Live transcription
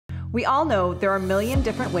We all know there are a million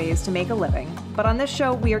different ways to make a living, but on this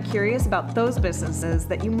show, we are curious about those businesses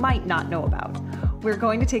that you might not know about. We're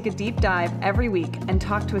going to take a deep dive every week and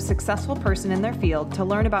talk to a successful person in their field to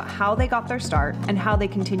learn about how they got their start and how they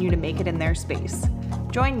continue to make it in their space.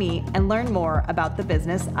 Join me and learn more about the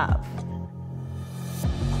business of.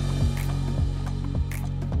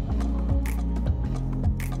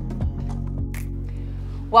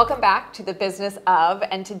 Welcome back to the business of,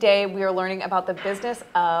 and today we are learning about the business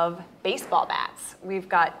of baseball bats. We've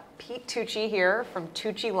got Pete Tucci here from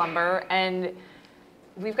Tucci Lumber, and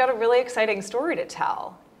we've got a really exciting story to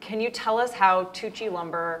tell. Can you tell us how Tucci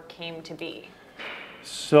Lumber came to be?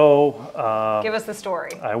 So, give us the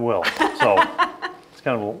story. I will. So, it's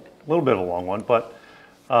kind of a little bit of a long one, but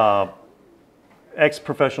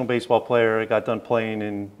ex-professional baseball player. I got done playing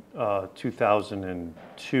in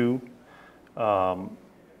 2002.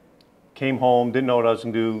 Came home, didn't know what I was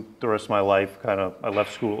going to do the rest of my life. I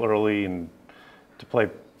left school early and to play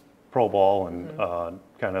pro ball, and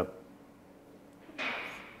kind of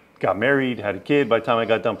got married, had a kid. By the time I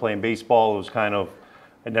got done playing baseball, it was kind of,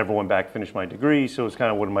 I never went back, finished my degree, so it was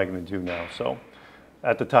kind of, what am I going to do now? So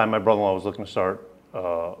at the time, my brother-in-law was looking to start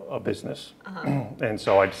a business. And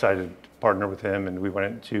so I decided to partner with him, and we went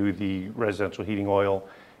into the residential heating oil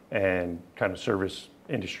and kind of service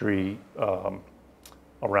industry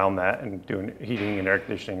around that, and doing heating and air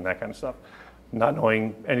conditioning and that kind of stuff. Not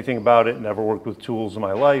knowing anything about it, never worked with tools in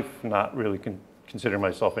my life, not really considering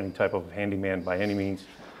myself any type of handyman by any means.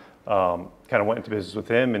 Kind of went into business with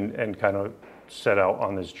him and kind of set out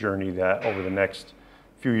on this journey that over the next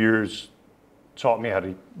few years taught me how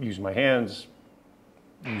to use my hands,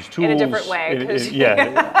 use tools. In a different way.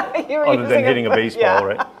 Other than hitting a baseball,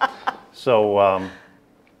 right? So,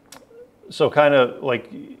 so kind of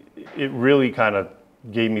like, it really kind of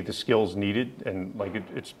gave me the skills needed, and like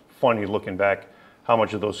it's funny looking back how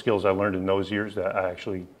much of those skills I learned in those years that I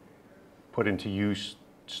actually put into use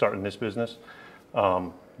starting this business.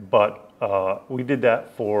 But we did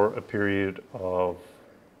that for a period of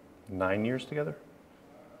 9 years together,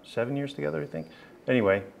 7 years together, I think.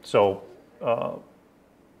 Anyway, so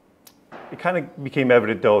it kind of became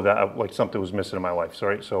evident though that like something was missing in my life.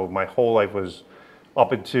 So my whole life was,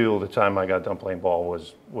 up until the time I got done playing ball,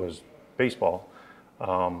 was baseball.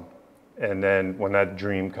 And then when that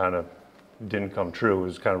dream kind of didn't come true, it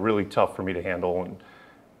was kind of really tough for me to handle, and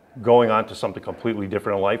going on to something completely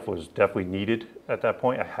different in life was definitely needed at that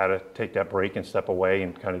point. I had to take that break and step away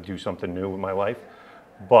and kind of do something new in my life,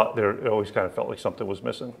 but it always kind of felt like something was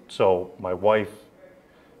missing. So my wife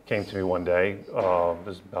came to me one day, this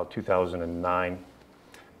was about 2009,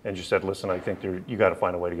 and just said, listen, I think you got to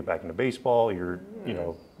find a way to get back into baseball. You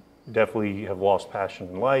know, definitely have lost passion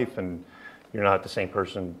in life, and you're not the same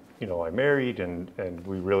person, I married, and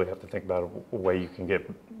we really have to think about a way you can get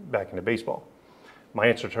back into baseball. My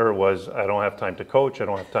answer to her was, I don't have time to coach. I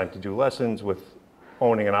don't have time to do lessons. With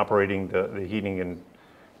owning and operating the heating and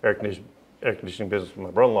air conditioning business with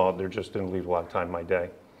my brother-in-law, there just didn't leave a lot of time in my day.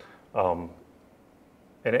 And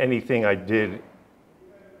anything I did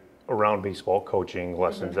around baseball, coaching,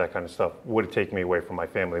 lessons, that kind of stuff, would have taken me away from my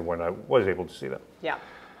family when I was able to see them. Yeah.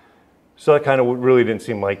 So that kind of really didn't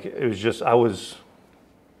seem like, it was just, I was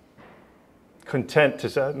content to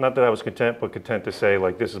say, not that I was content, but content to say,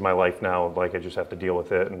 like, this is my life now, like I just have to deal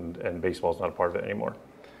with it, and baseball's not a part of it anymore.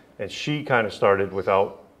 And she kind of started,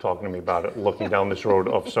 without talking to me about it, looking down this road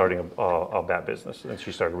of starting a bat business. And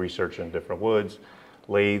she started researching different woods,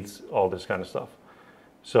 lathes, all this kind of stuff.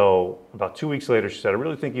 So about 2 weeks later, she said, I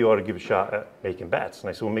really think you ought to give a shot at making bats.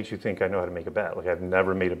 And I said, what makes you think I know how to make a bat? Like, I've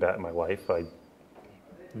never made a bat in my life. I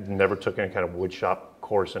never took any kind of wood shop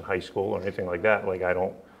course in high school or anything like that. Like, I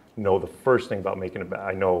don't know the first thing about making a bat.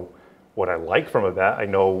 I know what I like from a bat. I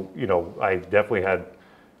know, I definitely had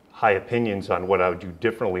high opinions on what I would do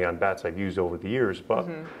differently on bats I've used over the years, but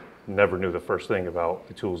never knew the first thing about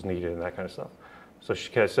the tools needed and that kind of stuff. So she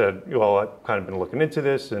kind of said, well, I've kind of been looking into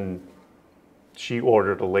this, and she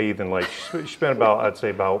ordered a lathe, and like she spent about, I'd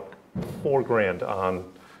say about $4,000 on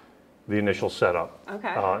the initial setup. Okay.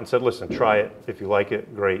 And said, listen, try it. If you like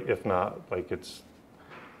it, great. If not, like, it's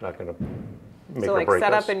not going to make so or like break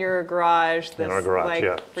set us. up in your garage, this, in our garage, like,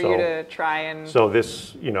 yeah. for you to try and. So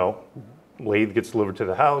this, lathe gets delivered to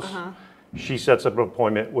the house. She sets up an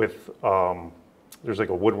appointment with, there's like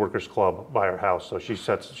a woodworkers club by our house. So she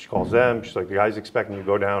calls them. She's like, the guy's expecting you to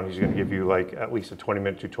go down. He's going to give you like at least a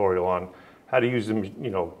 20-minute tutorial on how to use them,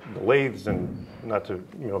 the lathes, and not to,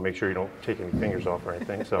 make sure you don't take any fingers off or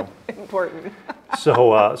anything. So important.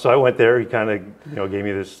 so I went there. He kind of, gave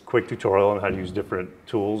me this quick tutorial on how to use different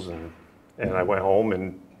tools, and I went home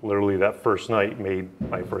and literally that first night made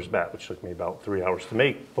my first bat, which took me about 3 hours to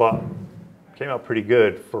make, but came out pretty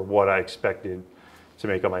good for what I expected to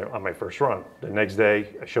make on my first run. The next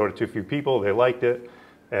day, I showed it to a few people, they liked it,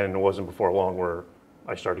 and it wasn't before long where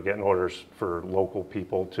I started getting orders for local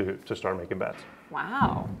people to start making bats.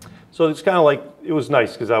 Wow. So it's kind of like, it was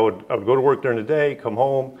nice because I would go to work during the day, come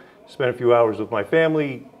home, spend a few hours with my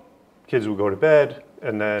family, kids would go to bed,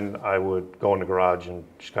 and then I would go in the garage and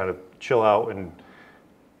just kind of chill out and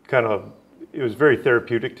kind of, it was very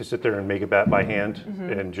therapeutic to sit there and make a bat by hand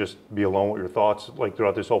and just be alone with your thoughts like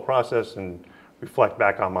throughout this whole process and reflect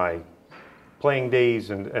back on my playing days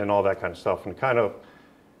and all that kind of stuff, and kind of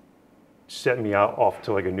set me off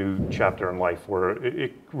to like a new chapter in life where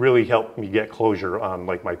it really helped me get closure on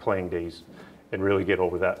like my playing days and really get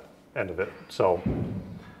over that end of it. So,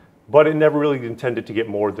 but it never really intended to get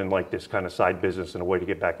more than like this kind of side business and a way to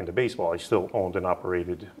get back into baseball. I still owned and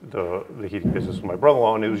operated the heating business with my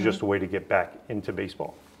brother-in-law, and it was just a way to get back into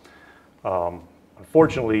baseball.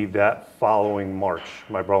 Unfortunately, that following March,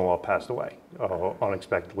 my brother-in-law passed away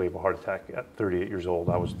unexpectedly of a heart attack at 38 years old.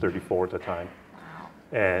 I was 34 at the time.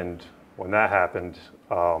 And when that happened,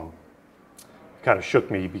 it kind of shook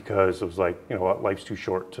me because it was like, you know what, life's too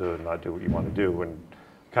short to not do what you want to do. And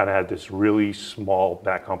kind of had this really small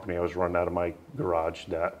bat company I was running out of my garage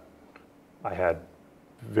that I had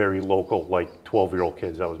very local, like 12-year-old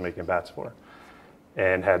kids I was making bats for,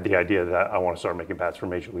 and had the idea that I want to start making bats for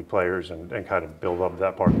major league players and kind of build up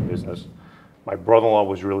that part of the business. My brother-in-law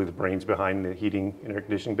was really the brains behind the heating and air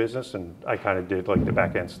conditioning business, and I kind of did like the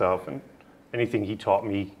back end stuff, and anything he taught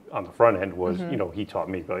me on the front end was, you know, he taught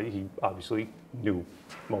me, but he obviously knew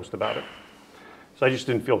most about it. So I just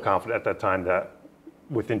didn't feel confident at that time that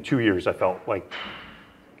within 2 years, I felt like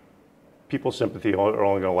people's sympathy are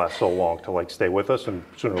only going to last so long to like stay with us, and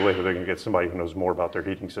sooner or later they're going to get somebody who knows more about their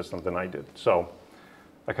heating system than I did. So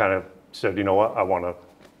I kind of said, you know what, I want to,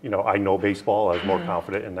 you know, I know baseball. I was more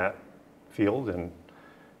confident in that field, and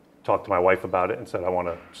talked to my wife about it and said I want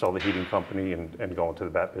to sell the heating company and go into the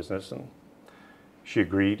bat business, and she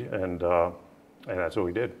agreed, and that's what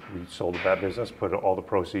we did. We sold the bat business, put all the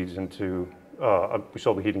proceeds into. We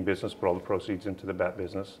sold the heating business, put all the proceeds into the bat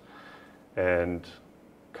business, and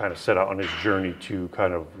kind of set out on this journey to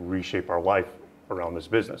kind of reshape our life around this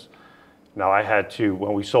business. Now I had to,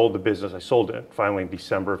 when we sold the business, I sold it finally in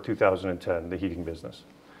December of 2010, the heating business.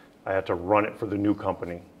 I had to run it for the new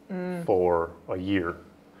company for a year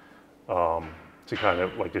to kind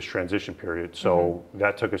of like this transition period. So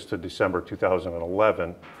that took us to December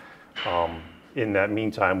 2011. In that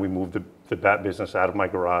meantime, we moved the bat business out of my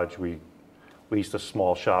garage. We leased a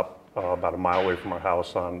small shop about a mile away from our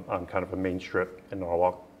house on kind of a main strip in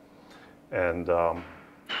Norwalk. And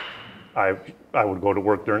I would go to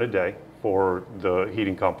work during the day for the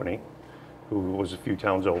heating company, who was a few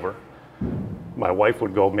towns over. My wife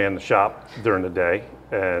would go man the shop during the day,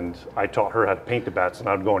 and I taught her how to paint the bats, and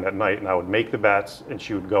I would go in at night and I would make the bats, and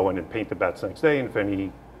she would go in and paint the bats the next day, and if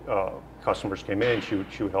any customers came in, she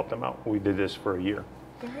would help them out. We did this for a year.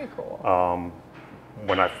 Very cool.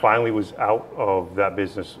 When I finally was out of that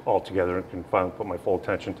business altogether and can finally put my full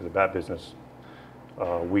attention to the bat business,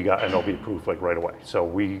 we got MLB approved like right away. So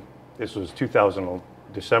this was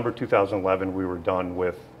December 2011, we were done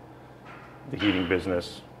with the heating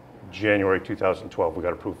business. January 2012, we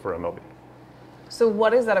got approved for MLB. So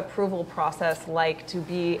what is that approval process like to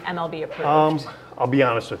be MLB approved? I'll be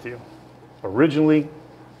honest with you. Originally,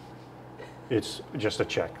 it's just a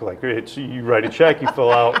check. Like you write a check, you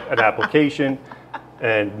fill out an application,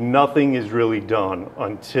 and nothing is really done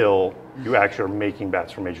until you actually are making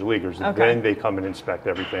bats for major leaguers. And then they come and inspect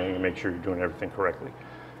everything and make sure you're doing everything correctly.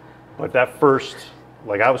 But that first,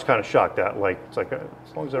 like I was kind of shocked that it's like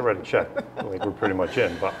as long as I write a check, like we're pretty much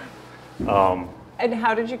in. But and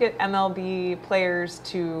how did you get MLB players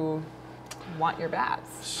to want your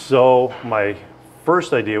bats? So my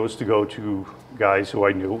first idea was to go to guys who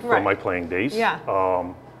I knew from my playing days.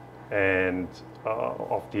 Yeah. And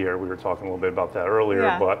off the air, we were talking a little bit about that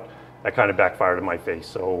earlier, but that kind of backfired in my face.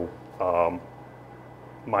 So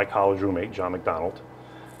my college roommate, John McDonald,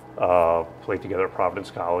 played together at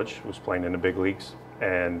Providence College, was playing in the big leagues,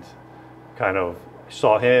 and kind of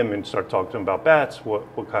saw him and started talking to him about bats.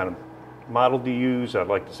 What kind of model do you use? I'd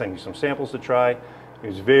like to send you some samples to try. He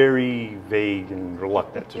was very vague and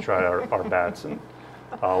reluctant to try our bats. And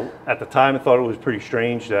at the time, I thought it was pretty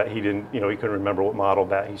strange that he couldn't remember what model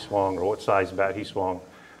bat he swung or what size bat he swung.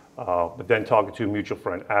 But then talking to a mutual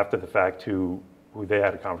friend after the fact who they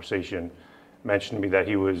had a conversation, mentioned to me that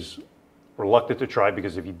he was reluctant to try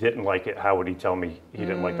because if he didn't like it, how would he tell me he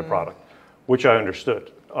didn't like the product? Which I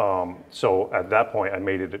understood. So at that point, I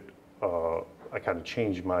made it I kind of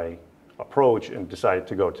changed my approach and decided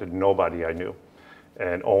to go to nobody I knew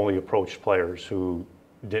and only approached players who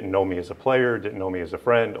didn't know me as a player, didn't know me as a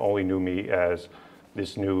friend, only knew me as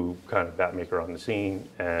this new kind of bat maker on the scene.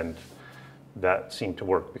 And that seemed to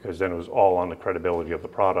work because then it was all on the credibility of the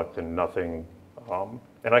product and nothing.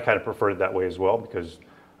 And I kind of preferred it that way as well because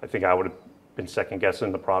I think I would have been second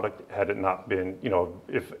guessing the product had it not been,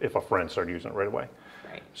 if a friend started using it right away.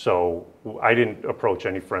 Right. So I didn't approach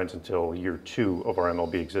any friends until year 2 of our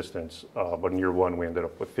MLB existence. But in year 1, we ended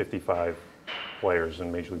up with 55 players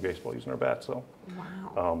in Major League Baseball using our bats. So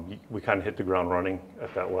wow. We kind of hit the ground running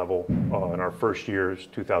at that level. In our first years,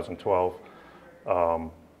 2012,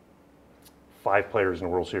 5 players in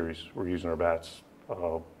the World Series were using our bats.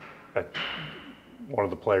 One of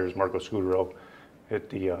the players, Marco Scudero, hit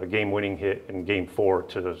the game-winning hit in Game 4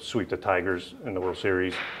 to sweep the Tigers in the World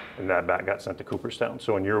Series, and that bat got sent to Cooperstown.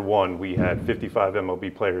 So in year 1, we had 55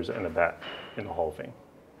 MLB players and a bat in the Hall of Fame.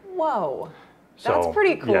 Whoa, that's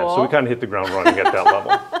pretty cool. Yeah, so we kind of hit the ground running at that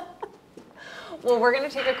level. Well, we're going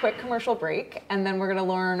to take a quick commercial break, and then we're going to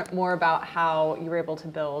learn more about how you were able to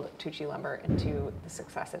build Tucci Lumber into the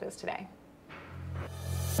success it is today.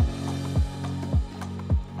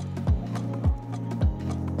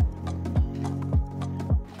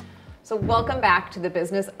 So welcome back to the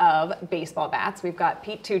business of baseball bats. We've got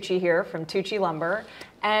Pete Tucci here from Tucci Lumber.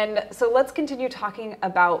 And so let's continue talking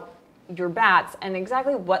about your bats and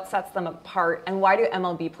exactly what sets them apart and why do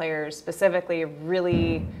MLB players specifically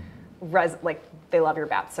really, they love your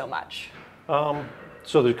bats so much?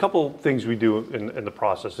 So there's a couple things we do in the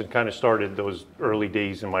process. It kind of started those early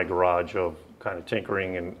days in my garage of kind of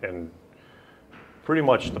tinkering and pretty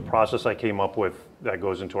much the process I came up with that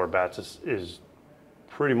goes into our bats is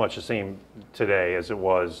pretty much the same today as it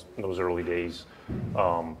was in those early days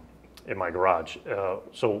in my garage.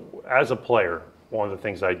 So as a player, one of the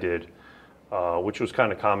things I did, which was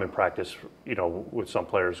kind of common practice, with some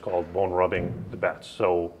players called bone rubbing the bats.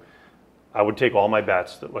 So I would take all my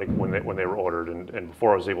bats that, like when they were ordered and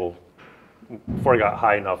before I got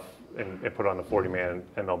high enough and put on the 40-man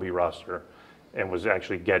MLB roster and was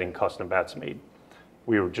actually getting custom bats made,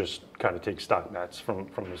 we would just kind of take stock bats from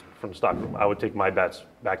the stock room. I would take my bats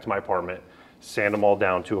back to my apartment, sand them all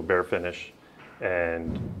down to a bare finish,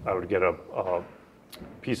 and I would get a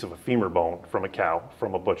piece of a femur bone from a cow,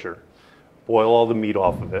 from a butcher, boil all the meat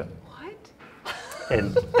off of it. What?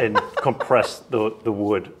 And compress the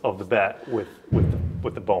wood of the bat with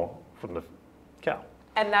the bone from the cow.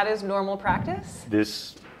 And that is normal practice?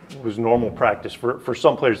 This was normal practice for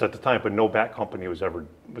some players at the time, but no bat company was ever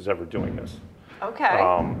doing this. Okay.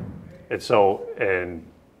 And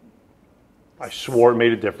I swore it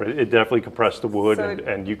made a difference. It definitely compressed the wood, So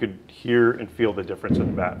and you could hear and feel the difference in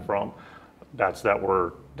the bat from bats that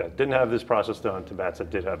didn't have this process done to bats that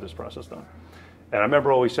did have this process done. And I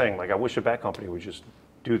remember always saying, I wish a bat company would just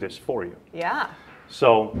do this for you. Yeah.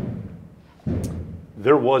 So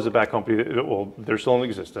there was a bat company, they're still in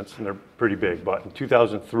existence, and they're pretty big, but in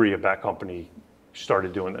 2003, a bat company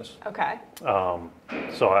started doing this. Okay.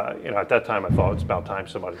 So at that time, I thought it's about time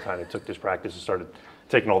somebody kind of took this practice and started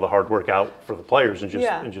taking all the hard work out for the players and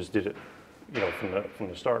just did it, from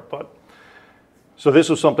the start. But so this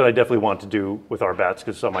was something I definitely wanted to do with our bats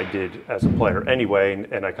because something I did as a player anyway,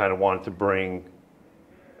 and I kind of wanted to bring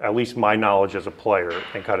at least my knowledge as a player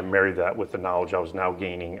and kind of marry that with the knowledge I was now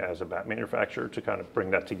gaining as a bat manufacturer to kind of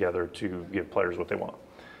bring that together to give players what they want.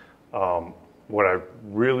 What I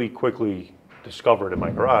really quickly discovered in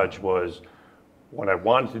my garage was when I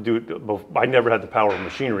wanted to do it, I never had the power of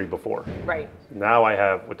machinery before. Right. Now I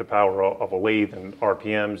have, with the power of a lathe and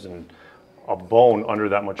RPMs, and a bone under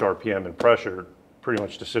that much RPM and pressure pretty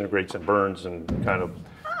much disintegrates and burns and kind of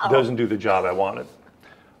doesn't do the job I wanted.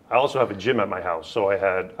 I also have a gym at my house, so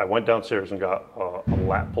I went downstairs and got a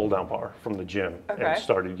lat pull down bar from the gym and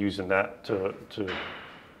started using that to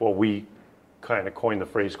what we kind of coined the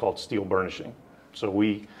phrase called steel burnishing. So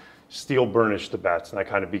we steel burnish the bats, and that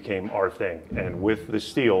kind of became our thing. And with the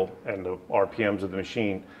steel and the RPMs of the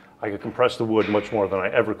machine, I could compress the wood much more than I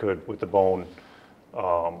ever could with the bone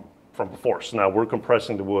from before. So now we're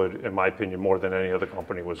compressing the wood, in my opinion, more than any other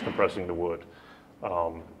company was compressing the wood,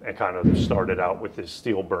 and kind of started out with this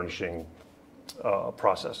steel burnishing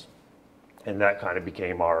process. And that kind of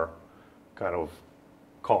became our kind of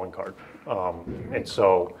calling card. And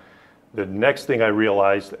so the next thing I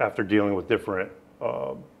realized after dealing with different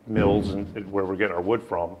mills and where we're getting our wood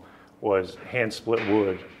from was hand split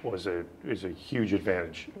wood is a huge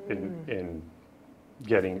advantage in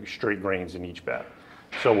getting straight grains in each bat.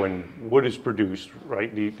 So when wood is produced,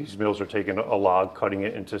 right, these mills are taking a log, cutting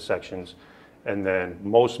it into sections, and then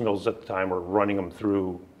most mills at the time are running them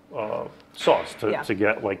through saws to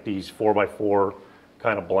get like these 4x4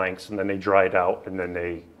 kind of blanks, and then they dry it out, and then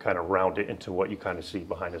they kind of round it into what you kind of see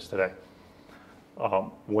behind us today.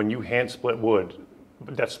 When you hand split wood,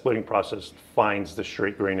 that splitting process finds the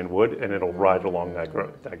straight grain in wood, and it'll ride along that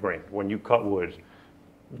grain. When you cut wood,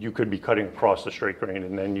 you could be cutting across the straight grain,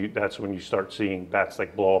 and then that's when you start seeing bats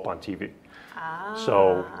like blow up on TV.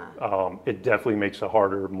 So it definitely makes a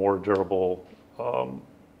harder, more durable,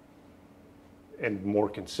 and more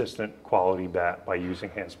consistent quality bat by using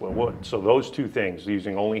hand split wood. So those two things,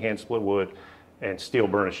 using only hand split wood and steel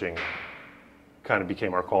burnishing, kind of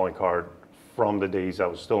became our calling card from the days I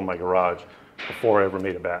was still in my garage before I ever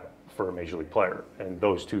made a bat for a major league player. And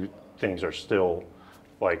those two things are still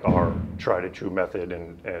like our tried and true method,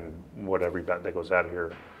 and what every bat that goes out of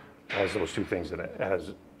here has those two things in it.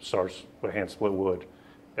 It starts with hand split wood,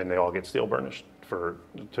 and they all get steel burnished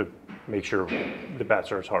to make sure the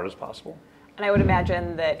bats are as hard as possible. And I would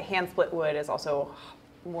imagine that hand split wood is also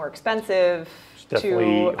more expensive. It's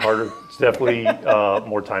definitely harder. It's definitely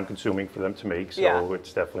more time consuming for them to make. So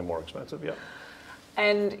it's definitely more expensive. Yeah.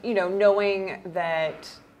 And knowing that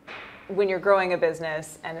when you're growing a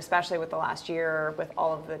business, and especially with the last year, with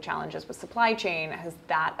all of the challenges with supply chain, has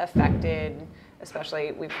that affected?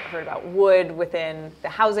 Especially, we've heard about wood within the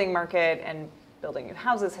housing market and building new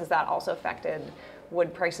houses. Has that also affected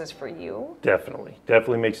wood prices for you?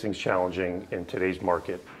 Definitely makes things challenging in today's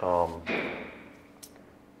market.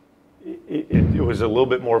 It was a little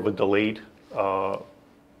bit more of a delayed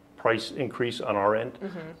price increase on our end.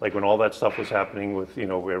 Like when all that stuff was happening with,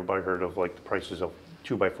 everybody heard of like the prices of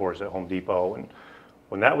 2x4s at Home Depot, and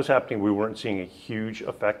when that was happening, we weren't seeing a huge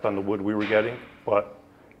effect on the wood we were getting. But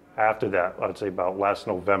after that, I'd say about last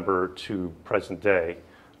November to present day,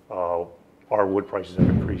 our wood prices have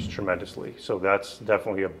increased tremendously. So that's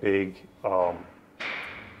definitely a big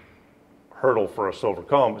hurdle for us to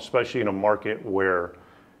overcome, especially in a market where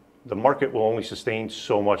the market will only sustain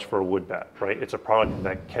so much for a wood bat, right? It's a product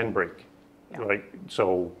that can break, right?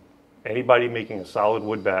 So anybody making a solid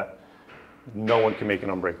wood bat, no one can make an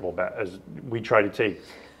unbreakable bat. As we try to take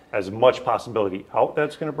as much possibility out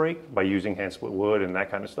that's going to break by using hand split wood and that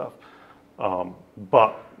kind of stuff.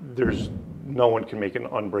 But no one can make an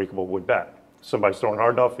unbreakable wood bat. Somebody's throwing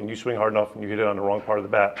hard enough and you swing hard enough and you hit it on the wrong part of the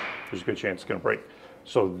bat, there's a good chance it's going to break.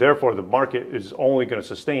 So therefore, the market is only going to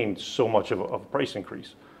sustain so much of a price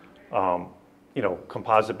increase.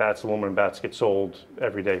 Composite bats, aluminum bats get sold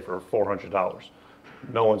every day for $400.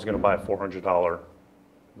 No one's going to buy a $400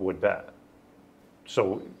 wood bat.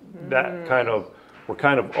 So that we're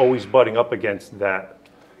kind of always butting up against that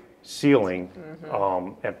ceiling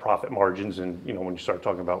and profit margins. And when you start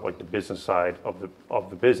talking about like the business side of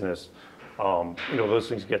the business, those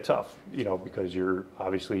things get tough. Because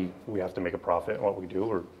we have to make a profit in what we do,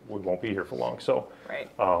 or we won't be here for long. So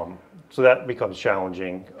so that becomes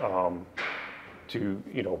challenging.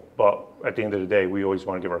 But at the end of the day, we always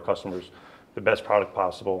want to give our customers the best product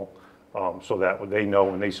possible, so that they know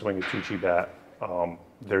when they swing a Tucci bat,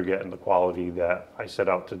 they're getting the quality that I set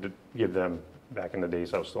out to give them back in the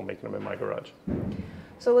days I was still making them in my garage.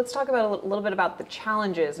 So let's talk about a little bit about the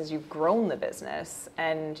challenges as you've grown the business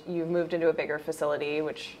and you've moved into a bigger facility,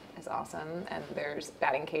 which is awesome. And there's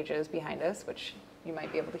batting cages behind us, which you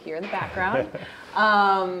might be able to hear in the background.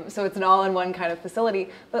 So it's an all-in-one kind of facility.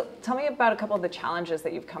 But tell me about a couple of the challenges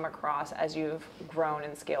that you've come across as you've grown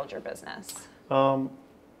and scaled your business.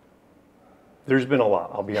 There's been a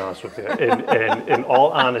lot, I'll be honest with you. And in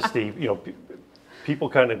all honesty, people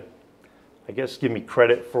kind of, I guess, give me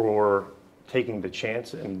credit for taking the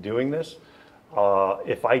chance and doing this.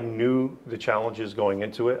 If I knew the challenges going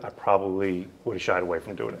into it, I probably would have shied away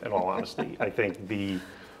from doing it, in all honesty. I think the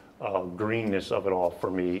greenness of it all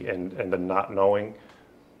for me and the not knowing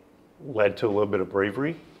led to a little bit of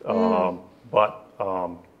bravery. But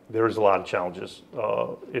there is a lot of challenges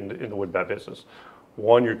in the wood bat business.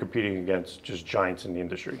 One, you're competing against just giants in the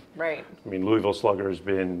industry. Right. I mean, Louisville Slugger has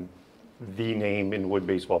been the name in wood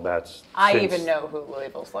baseball bats. I even know who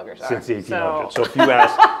Louisville Sluggers are. Since the 1800s. So if you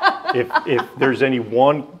ask if there's any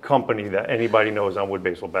one company that anybody knows on wood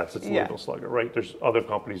baseball bats, it's Louisville Slugger, right? There's other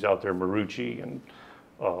companies out there, Marucci and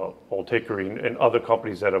Old Hickory, and other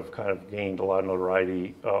companies that have kind of gained a lot of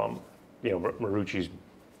notoriety. Marucci's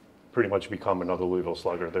pretty much become another Louisville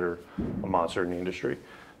Slugger. They're a monster in the industry.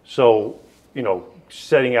 So,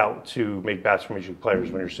 setting out to make bats for major league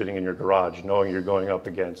players when you're sitting in your garage, knowing you're going up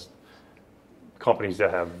against companies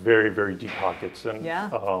that have very, very deep pockets, and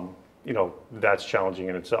that's challenging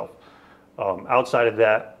in itself. Outside of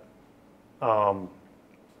that,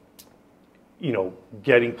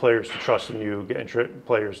 getting players to trust in you, getting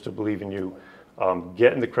players to believe in you,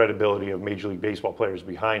 Getting the credibility of Major League Baseball players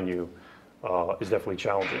behind you is definitely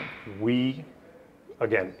challenging. We,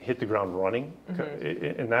 again, hit the ground running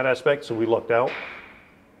in that aspect, so we lucked out.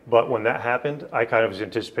 But when that happened, I kind of was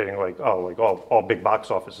anticipating all big box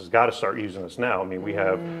offices got to start using us now. I mean, we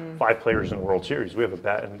have 5 players in the World Series. We have a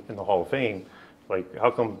bat in the Hall of Fame. Like, how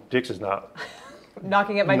come Dix is not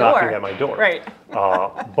knocking at my door? Right.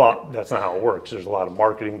 But that's not how it works. There's a lot of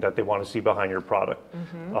marketing that they want to see behind your product.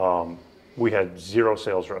 We had 0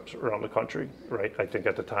 sales reps around the country, right? I think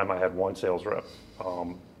at the time I had 1 sales rep.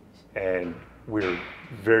 And we were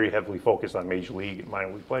very heavily focused on Major League and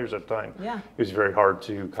minor league players at the time. Yeah. It was very hard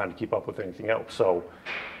to kind of keep up with anything else. So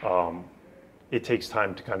it takes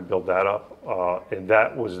time to kind of build that up. And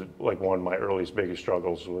that was like one of my earliest, biggest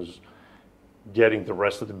struggles was getting the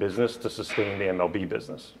rest of the business to sustain the MLB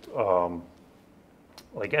business.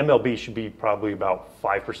 Like MLB should be probably about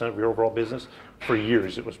 5% of your overall business. For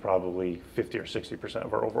years, it was probably 50 or 60%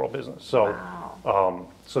 of our overall business. So, wow.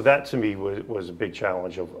 So that to me was a big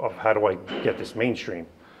challenge of how do I get this mainstream?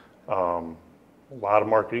 A lot of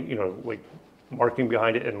marketing, like marketing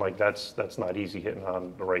behind it, and like that's not easy, hitting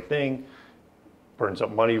on the right thing, burns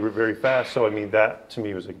up money very fast. So I mean, that to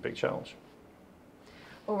me was a big challenge.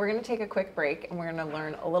 Well, we're going to take a quick break, and we're going to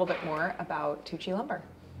learn a little bit more about Tucci Lumber.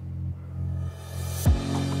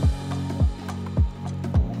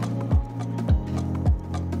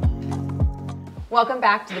 Welcome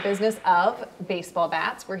back to the business of baseball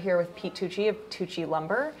bats. We're here with Pete Tucci of Tucci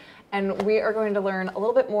Lumber, and we are going to learn a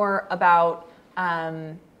little bit more about,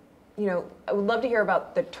 I would love to hear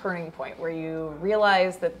about the turning point where you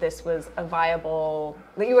realized that this was that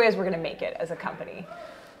you guys were going to make it as a company.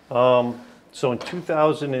 So in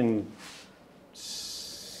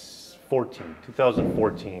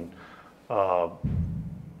 2014,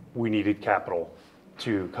 we needed capital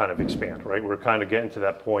to kind of expand, right? We're kind of getting to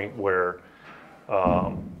that point where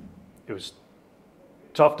it was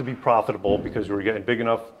tough to be profitable because we were getting big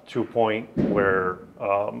enough to a point where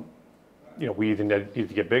we either needed to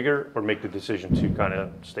get bigger or make the decision to kind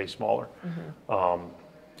of stay smaller.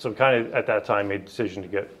 So kind of at that time made the decision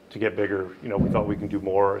to get bigger. We thought we can do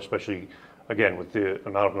more, especially again with the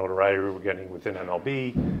amount of notoriety we were getting within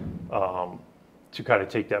MLB, to kind of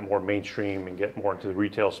take that more mainstream and get more into the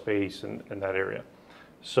retail space and that area.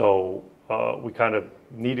 So we kind of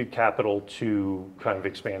needed capital to kind of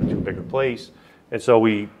expand into a bigger place. And so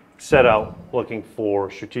we set out looking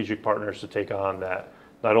for strategic partners to take on that.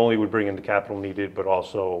 Not only would bring in the capital needed, but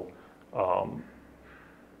also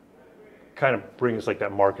kind of bring us like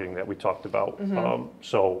that marketing that we talked about.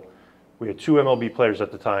 So we had 2 MLB players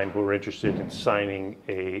at the time who were interested in signing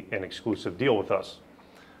an exclusive deal with us.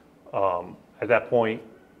 At that point,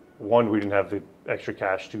 1, we didn't have the extra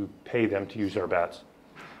cash to pay them to use our bats.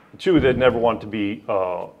 2, they'd never wanted to be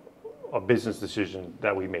a business decision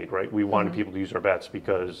that we made, right? We wanted people to use our bats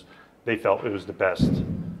because they felt it was the best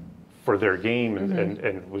for their game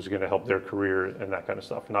and was going to help their career and that kind of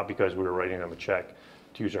stuff, not because we were writing them a check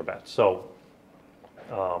to use our bats. So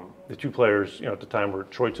the 2 players, at the time were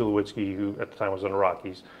Troy Tulowitski, who at the time was on the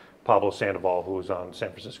Rockies, Pablo Sandoval, who was on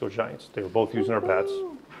San Francisco Giants. They were both using our bats.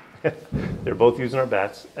 They're both using our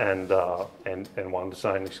bats and wanted to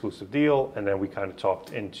sign an exclusive deal. And then we kind of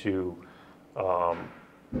talked into,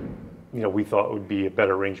 we thought it would be a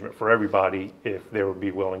better arrangement for everybody if they would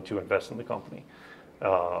be willing to invest in the company.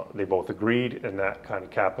 They both agreed, and that kind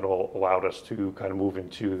of capital allowed us to kind of move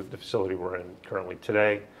into the facility we're in currently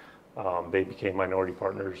today. They became minority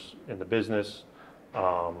partners in the business.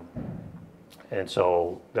 And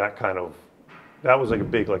so that was like a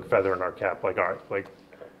big feather in our cap, all right,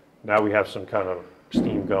 now we have some kind of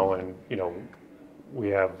steam going, we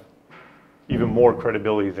have even more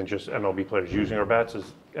credibility than just MLB players using our bats,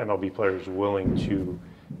 is MLB players willing to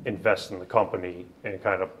invest in the company and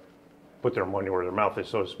kind of put their money where their mouth is,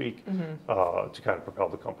 so to speak, to kind of propel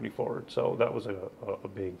the company forward. So that was a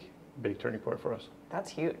big turning point for us.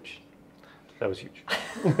 That's huge. That was huge.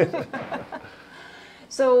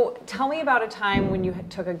 So tell me about a time when you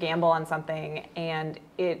took a gamble on something and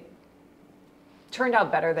it turned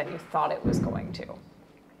out better than you thought it was going to.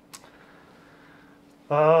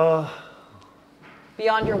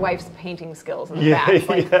 Beyond your wife's painting skills and bats,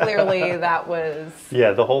 clearly that was.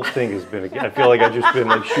 Yeah, the whole thing has been. I feel like I've just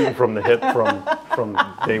been shooting from the hip from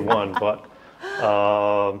day one. But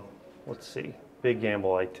let's see, big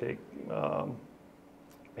gamble I take. Man,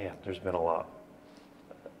 there's been a lot.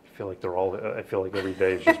 I feel like I feel like every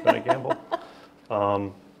day has just been a gamble.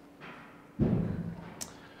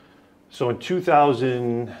 So in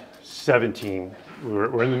 2017,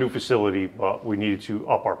 we're in the new facility, but we needed to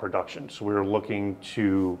up our production. So we were looking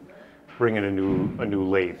to bring in a new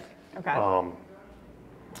lathe Okay.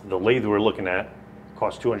 The lathe we're looking at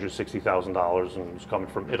cost $260,000 and was coming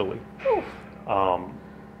from Italy.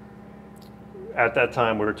 At that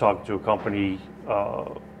time, we were talking to a company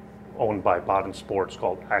owned by Baden Sports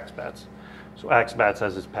called Axe Bats. So Axe Bats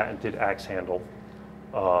has this patented axe handle,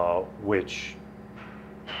 which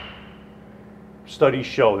studies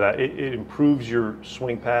show that it improves your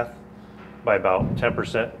swing path by about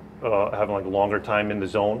 10%, having like a longer time in the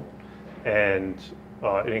zone, and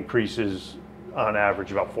it increases on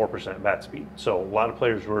average about 4% bat speed. So a lot of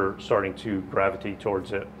players were starting to gravitate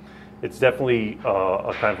towards it. It's definitely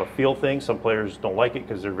a kind of a feel thing. Some players don't like it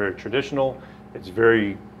because they're very traditional. It's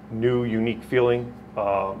very new, unique feeling,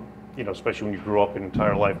 you know, especially when you grew up an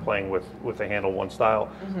entire life playing with a handle one style.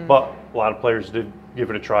 But a lot of players did give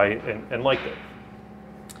it a try and liked it.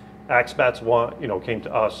 Axe Bats came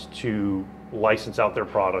to us to license out their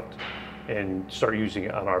product and start using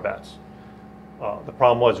it on our bats. The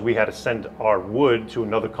problem was we had to send our wood to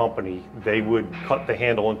another company. They would cut the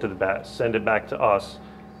handle into the bat, send it back to us,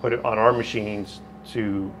 put it on our machines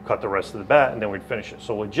to cut the rest of the bat, and then we'd finish it.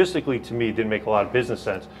 So logistically, to me, it didn't make a lot of business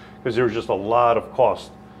sense because there was just a lot of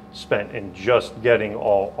cost spent in just getting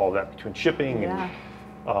all that between shipping and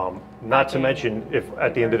not to mention if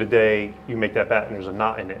at the end of the day you make that bat and there's a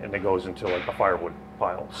knot in it and it goes into like a firewood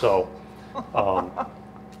pile. So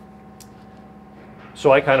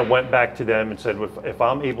so I kind of went back to them and said, if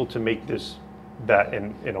I'm able to make this bat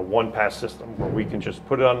in a one-pass system where we can just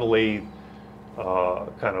put it on the lathe,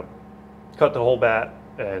 kind of cut the whole bat,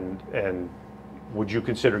 and would you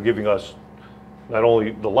consider giving us not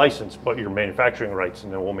only the license but your manufacturing rights,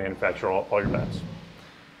 and then we'll manufacture all your bats.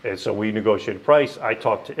 And so we negotiated price. I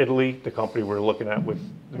talked to Italy, the company we're looking at with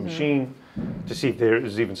the machine, to see if there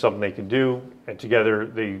is even something they can do. And together,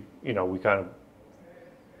 we kind of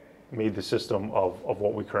made the system of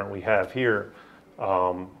what we currently have here.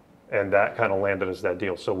 And that kind of landed us that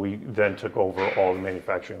deal. So we then took over all the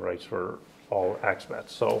manufacturing rights for all Axe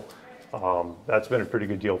Bats. So that's been a pretty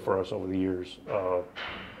good deal for us over the years.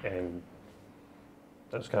 And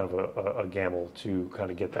that's kind of a gamble to kind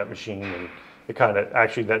of get that machine. And it kind of,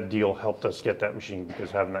 actually that deal helped us get that machine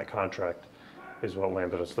because having that contract is what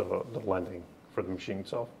landed us the lending for the machine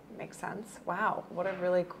itself. Makes sense. Wow, what a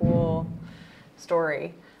really cool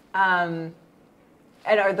story. And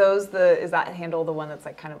are those is that handle the one that's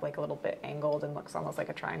like kind of like a little bit angled and looks almost like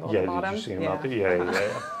a triangle at the bottom? Did you see him out there?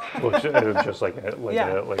 Yeah. Looks just like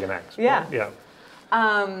an axe. Yeah.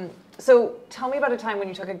 So tell me about a time when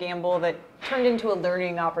you took a gamble that turned into a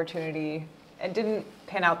learning opportunity and didn't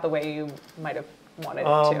pan out the way you might have wanted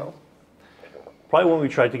it to. Probably when we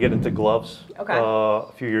tried to get into gloves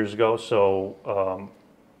a few years ago. So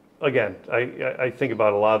again, I think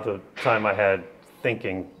about a lot of the time I had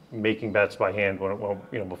making bats by hand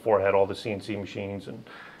when before I had all the CNC machines and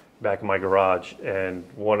back in my garage. And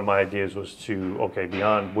one of my ideas was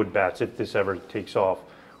beyond wood bats, if this ever takes off,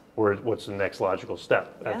 what's the next logical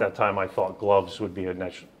step? At that time, I thought gloves would be a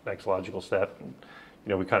next logical step. And,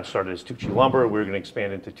 we kind of started as Tucci Lumber. We were going to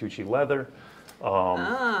expand into Tucci Leather.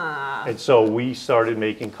 And so we started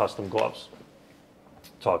making custom gloves.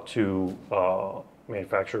 Talked to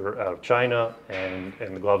manufacturer out of China, and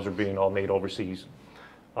the gloves are being all made overseas.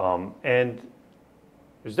 And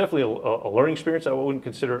it was definitely a learning experience. I wouldn't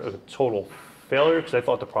consider it a total failure because I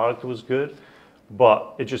thought the product was good,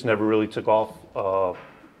 but it just never really took off.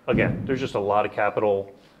 Again, there's just a lot of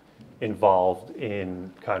capital involved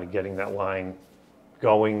in kind of getting that line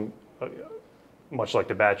going. Much like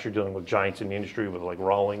the bats, you're dealing with giants in the industry with like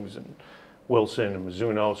Rawlings and Wilson and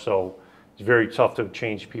Mizuno. So it's very tough to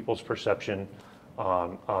change people's perception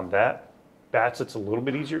on that. Bats, it's a little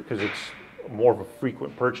bit easier because it's more of a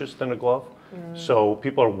frequent purchase than a glove. So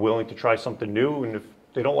people are willing to try something new, and if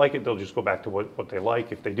they don't like it, they'll just go back to what they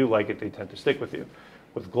like. If they do like it, they tend to stick with you.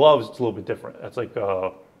 With gloves, it's a little bit different. That's like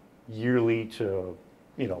a yearly to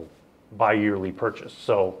bi-yearly purchase.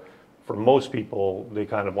 So for most people, they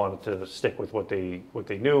kind of wanted to stick with what they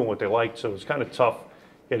knew and what they liked. So it's kind of tough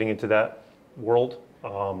getting into that world.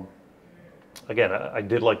 Again, I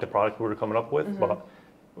did like the product we were coming up with, but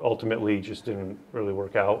ultimately just didn't really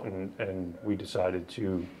work out, and we decided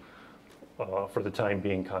to, for the time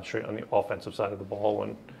being, concentrate on the offensive side of the ball.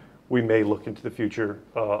 And we may look into the future,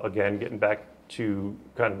 again, getting back to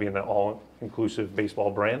kind of being that all-inclusive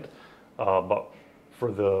baseball brand. But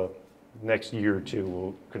for the next year or two,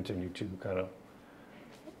 we'll continue to kind of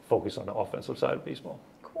focus on the offensive side of baseball.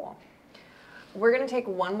 Cool. We're going to take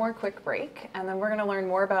one more quick break, and then we're going to learn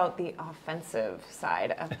more about the offensive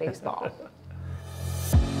side of baseball.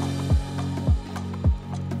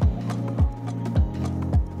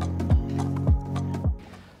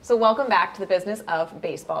 So welcome back to the business of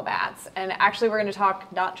baseball bats. And actually we're going to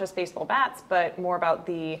talk not just baseball bats, but more about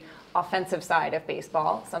the offensive side of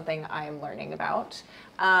baseball, something I am learning about.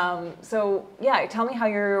 So yeah, tell me how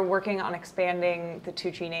you're working on expanding the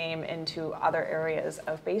Tucci name into other areas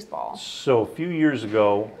of baseball. So a few years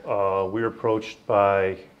ago, we were approached by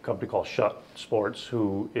a company called Shut Sports,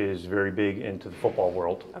 who is very big into the football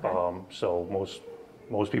world. Okay. So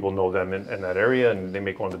most people know them in that area, and they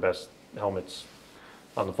make one of the best helmets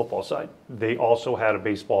on the football side. They also had a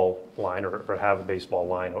baseball line, or have a baseball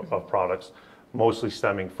line of products, mostly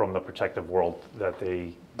stemming from the protective world that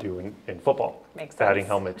they do in football. Makes sense. Batting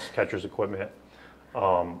helmets, catcher's equipment.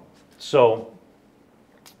 So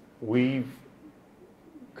we've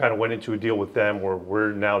kind of went into a deal with them where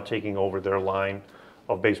we're now taking over their line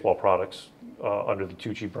of baseball products under the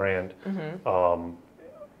Tucci brand.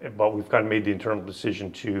 But we've kind of made the internal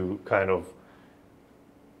decision to kind of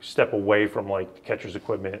step away from like the catcher's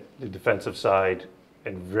equipment, the defensive side,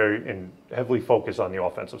 and heavily focus on the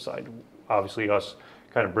offensive side. Obviously, us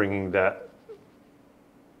kind of bringing the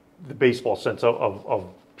baseball sense of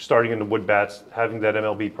starting in the wood bats, having that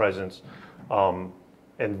MLB presence,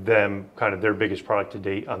 and them kind of their biggest product to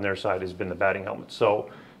date on their side has been the batting helmet. So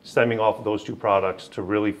stemming off of those two products to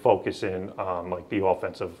really focus in on like the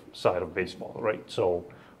offensive side of baseball, right? So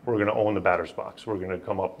we're going to own the batter's box. We're going to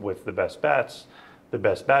come up with the best bats, the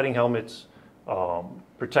best batting helmets,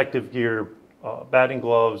 protective gear, batting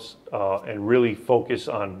gloves, and really focus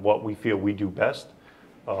on what we feel we do best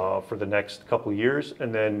for the next couple of years.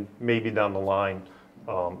 And then maybe down the line,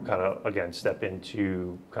 kind of, again, step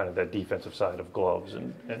into kind of that defensive side of gloves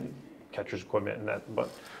and catcher's equipment and that. But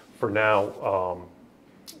for now,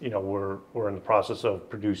 you know, we're in the process of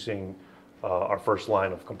producing our first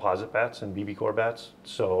line of composite bats and BB Core bats.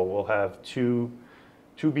 So we'll have two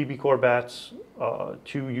BB Core bats,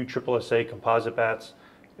 two USSSA composite bats,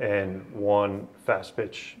 and one fast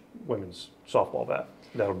pitch women's softball bat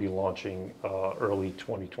that'll be launching early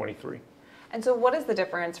 2023. And so what is the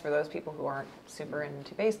difference for those people who aren't super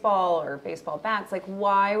into baseball or baseball bats? Like,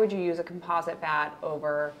 why would you use a composite bat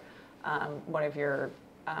over one of your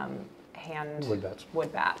hand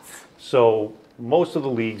wood bats? So most of the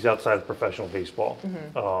leagues outside of professional baseball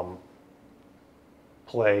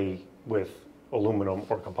play with aluminum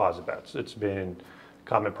or composite bats. It's been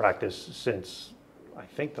common practice since I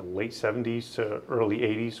think the late 70s to early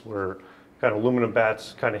 80s, where kind of aluminum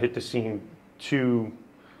bats kind of hit the scene to,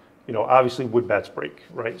 you know, obviously wood bats break,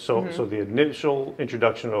 right? So the initial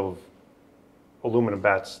introduction of aluminum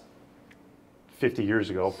bats 50 years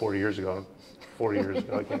ago, 40 years ago,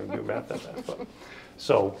 I can't even do math that fast, but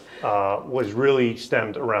so was really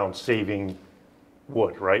stemmed around saving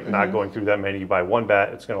wood, right? Not going through that many. You buy one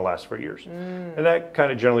bat, it's going to last for years. And that kind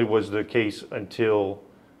of generally was the case until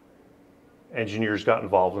engineers got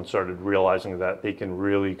involved and started realizing that they can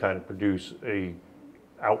really kind of produce a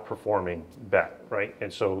outperforming bat, right?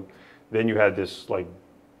 And so then you had this like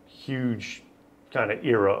huge kind of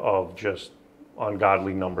era of just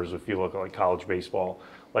ungodly numbers. If you look at like college baseball,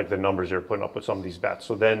 like the numbers they're putting up with some of these bats.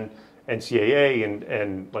 So then NCAA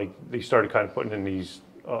and like they started kind of putting in these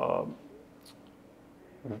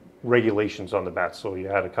regulations on the bats. So you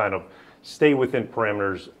had to kind of stay within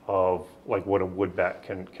parameters of like what a wood bat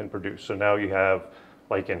can produce. So now you have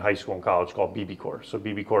like in high school and college called BB Core. So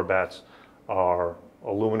BB Core bats are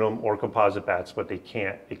aluminum or composite bats, but they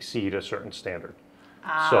can't exceed a certain standard.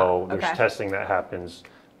 So there's testing that happens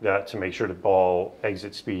that to make sure the ball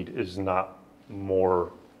exit speed is not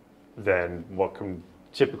more than what can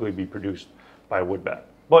typically be produced by a wood bat.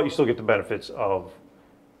 But you still get the benefits of,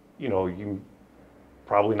 you know, you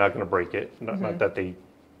probably not going to break it. Not that I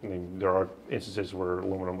mean, there are instances where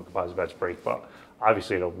aluminum and composite bats break, but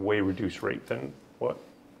obviously at a way reduced rate than what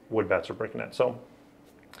wood bats are breaking at. So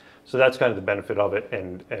that's kind of the benefit of it.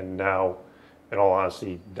 And now, in all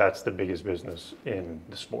honesty, that's the biggest business in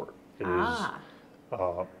the sport.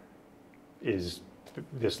 Is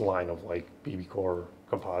this line of like BB Core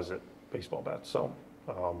composite baseball bats. So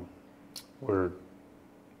we're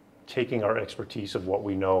taking our expertise of what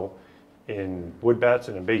we know in wood bats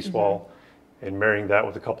and in baseball and marrying that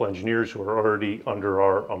with a couple engineers who are already under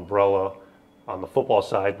our umbrella on the football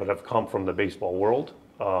side, but have come from the baseball world.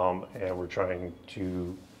 And we're trying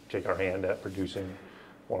to take our hand at producing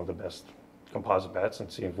one of the best composite bats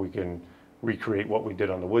and see if we can recreate what we did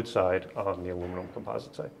on the wood side on the aluminum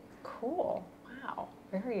composite side. Cool. Wow.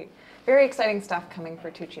 Very, very exciting stuff coming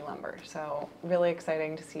for Tucci Lumber. So really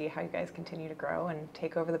exciting to see how you guys continue to grow and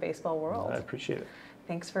take over the baseball world. I appreciate it.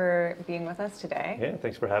 Thanks for being with us today. Yeah,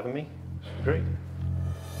 thanks for having me. Great.